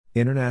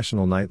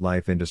International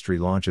nightlife industry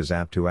launches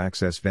app to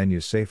access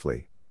venues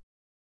safely.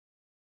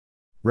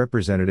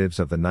 Representatives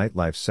of the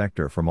nightlife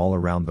sector from all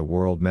around the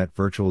world met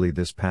virtually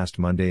this past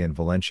Monday in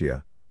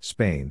Valencia,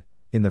 Spain,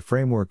 in the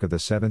framework of the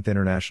 7th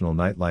International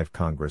Nightlife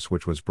Congress,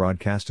 which was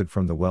broadcasted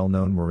from the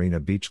well-known Marina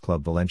Beach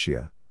Club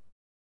Valencia.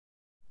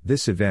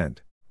 This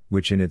event,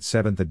 which in its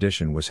 7th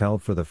edition was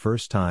held for the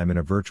first time in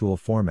a virtual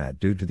format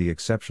due to the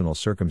exceptional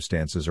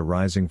circumstances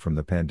arising from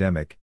the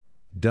pandemic,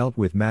 dealt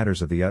with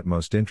matters of the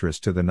utmost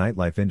interest to the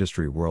nightlife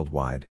industry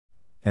worldwide,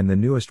 and the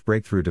newest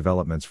breakthrough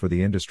developments for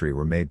the industry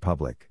were made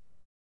public.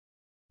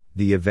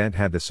 The event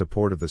had the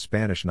support of the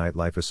Spanish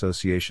Nightlife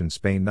Association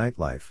Spain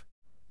Nightlife,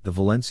 the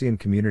Valencian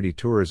Community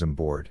Tourism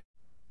Board,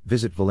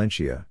 Visit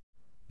Valencia,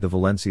 the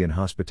Valencian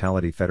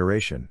Hospitality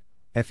Federation,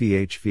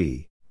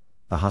 FEHV,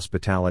 the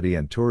Hospitality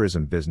and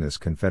Tourism Business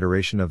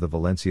Confederation of the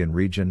Valencian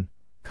Region,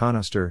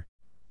 CONASTER,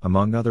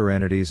 among other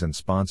entities and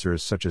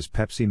sponsors such as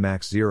Pepsi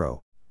Max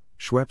Zero,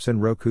 Schweppes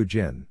and Roku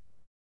Gin.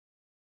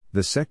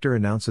 The sector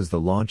announces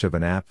the launch of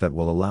an app that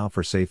will allow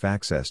for safe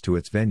access to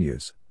its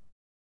venues.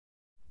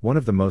 One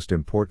of the most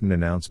important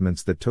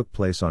announcements that took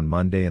place on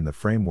Monday in the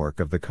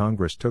framework of the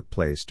Congress took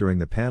place during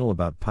the panel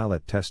about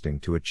pilot testing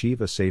to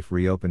achieve a safe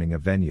reopening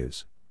of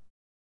venues.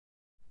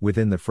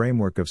 Within the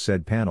framework of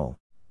said panel,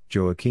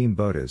 Joaquim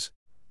Botas,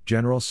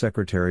 General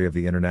Secretary of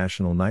the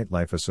International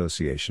Nightlife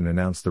Association,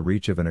 announced the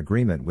reach of an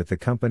agreement with the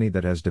company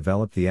that has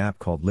developed the app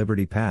called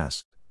Liberty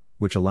Pass,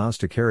 which allows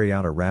to carry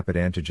out a rapid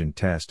antigen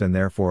test and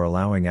therefore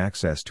allowing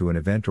access to an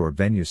event or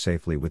venue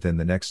safely within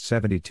the next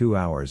 72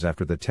 hours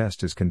after the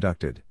test is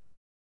conducted.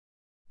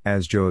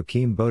 As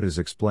Joaquim Botas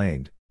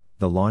explained,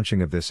 the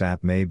launching of this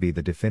app may be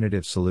the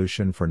definitive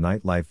solution for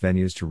nightlife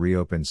venues to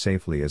reopen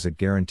safely, as it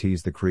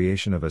guarantees the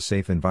creation of a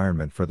safe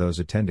environment for those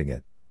attending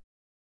it.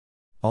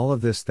 All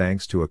of this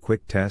thanks to a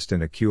quick test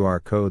and a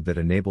QR code that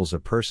enables a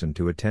person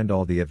to attend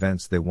all the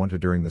events they want to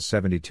during the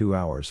 72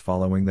 hours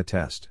following the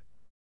test.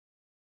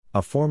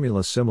 A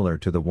formula similar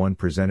to the one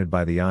presented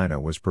by the INA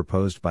was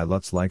proposed by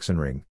Lutz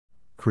Leixenring,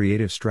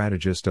 creative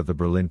strategist of the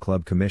Berlin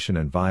Club Commission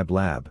and Vibe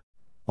Lab,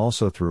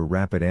 also through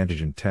rapid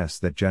antigen tests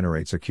that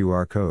generates a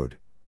QR code.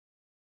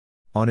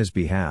 On his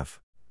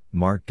behalf,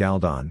 Mark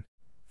Galdon,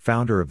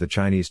 founder of the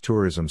Chinese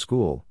tourism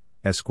school,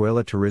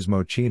 Escuela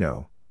Turismo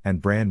Chino,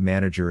 and brand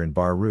manager in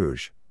Bar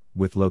Rouge,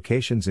 with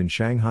locations in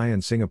Shanghai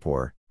and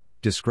Singapore,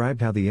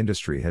 described how the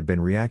industry had been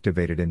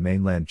reactivated in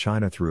mainland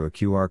China through a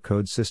QR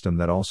code system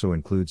that also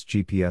includes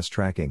GPS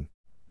tracking,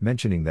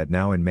 mentioning that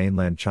now in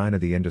mainland China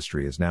the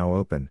industry is now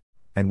open,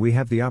 and we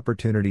have the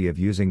opportunity of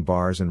using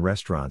bars and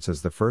restaurants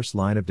as the first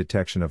line of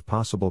detection of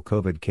possible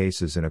COVID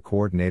cases in a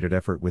coordinated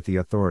effort with the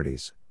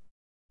authorities.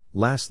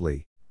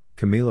 Lastly,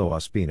 Camilo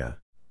Ospina,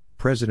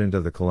 president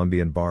of the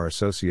Colombian Bar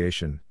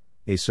Association,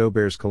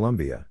 ASOBARS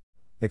Colombia,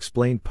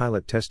 explained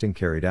pilot testing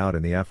carried out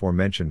in the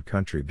aforementioned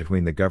country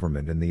between the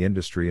government and the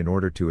industry in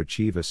order to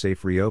achieve a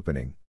safe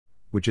reopening,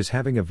 which is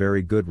having a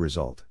very good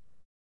result.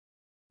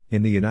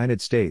 In the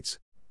United States,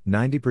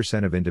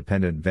 90% of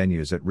independent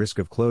venues at risk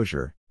of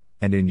closure,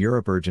 and in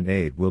Europe urgent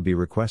aid will be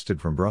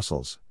requested from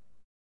Brussels.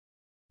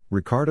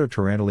 Ricardo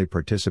Tarantelli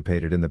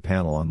participated in the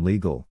panel on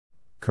legal,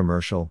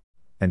 commercial,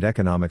 and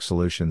economic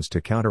solutions to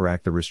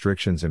counteract the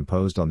restrictions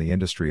imposed on the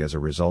industry as a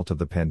result of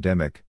the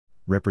pandemic,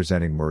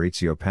 representing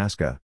Maurizio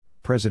Pasca,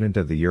 President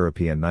of the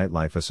European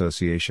Nightlife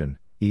Association,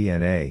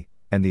 ENA,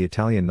 and the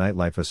Italian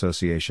Nightlife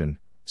Association,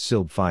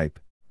 SILB-FIPE,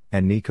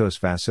 and Nikos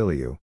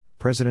Vasiliou,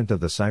 President of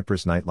the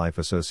Cyprus Nightlife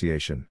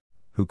Association,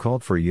 who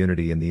called for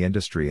unity in the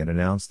industry and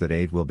announced that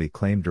aid will be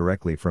claimed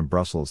directly from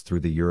Brussels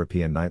through the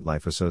European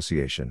Nightlife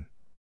Association.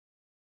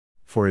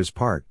 For his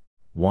part,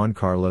 Juan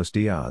Carlos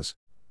Diaz,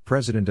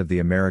 President of the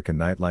American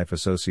Nightlife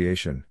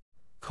Association,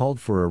 called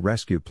for a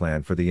rescue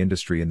plan for the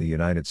industry in the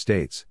United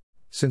States,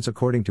 since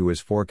according to his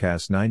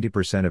forecast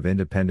 90% of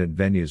independent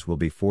venues will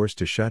be forced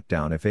to shut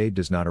down if aid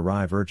does not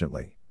arrive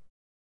urgently.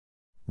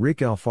 Rick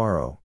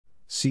Alfaro,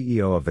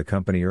 CEO of the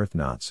company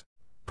Earthnauts,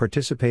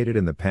 participated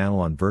in the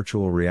panel on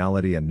virtual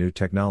reality and new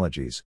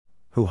technologies,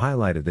 who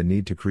highlighted the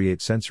need to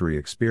create sensory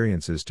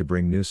experiences to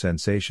bring new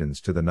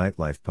sensations to the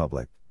nightlife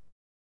public.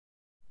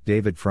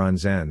 David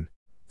Franzen,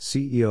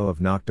 CEO of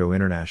Nocto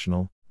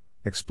International,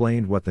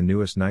 explained what the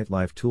newest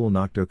nightlife tool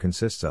Nocto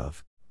consists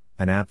of,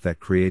 an app that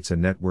creates a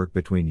network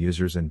between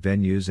users and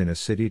venues in a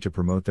city to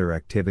promote their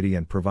activity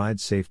and provide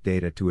safe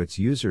data to its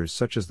users,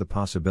 such as the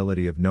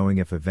possibility of knowing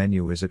if a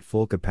venue is at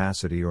full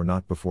capacity or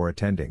not before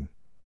attending.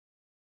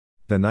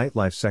 The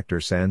nightlife sector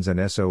sends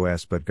an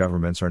SOS, but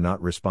governments are not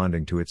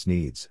responding to its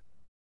needs.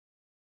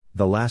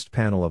 The last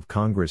panel of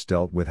Congress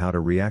dealt with how to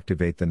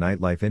reactivate the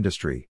nightlife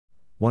industry,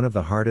 one of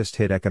the hardest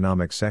hit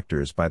economic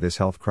sectors by this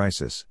health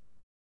crisis.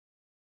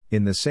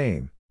 In the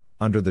same,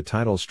 under the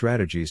title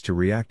Strategies to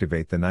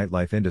Reactivate the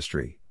Nightlife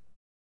Industry,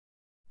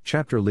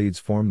 chapter leads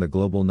form the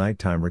Global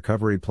Nighttime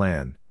Recovery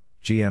Plan,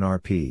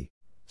 GNRP,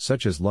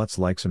 such as Lutz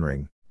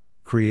Leixenring,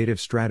 creative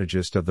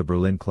strategist of the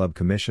Berlin Club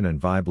Commission and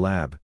Vibe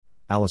Lab,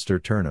 Alistair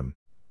Turnham,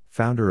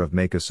 founder of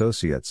Make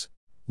Associates,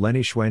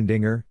 Lenny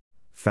Schwendinger,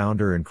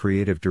 founder and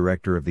creative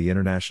director of the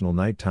International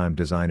Nighttime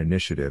Design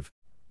Initiative,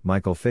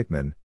 Michael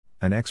Fickman,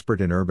 an expert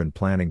in urban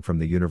planning from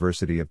the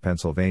University of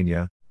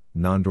Pennsylvania,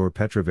 Nandor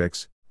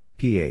Petrovics,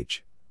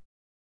 Ph.D.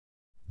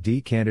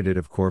 candidate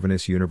of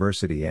Corvinus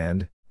University,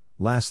 and,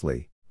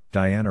 lastly,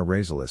 Diana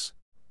Razalis,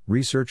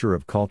 researcher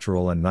of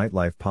cultural and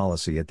nightlife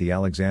policy at the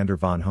Alexander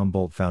von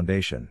Humboldt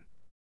Foundation.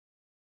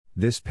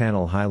 This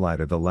panel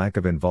highlighted the lack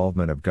of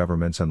involvement of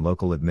governments and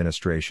local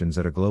administrations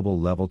at a global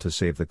level to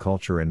save the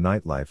culture and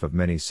nightlife of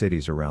many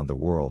cities around the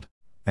world,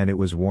 and it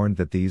was warned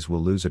that these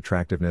will lose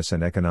attractiveness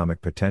and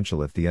economic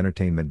potential if the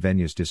entertainment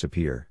venues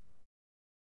disappear.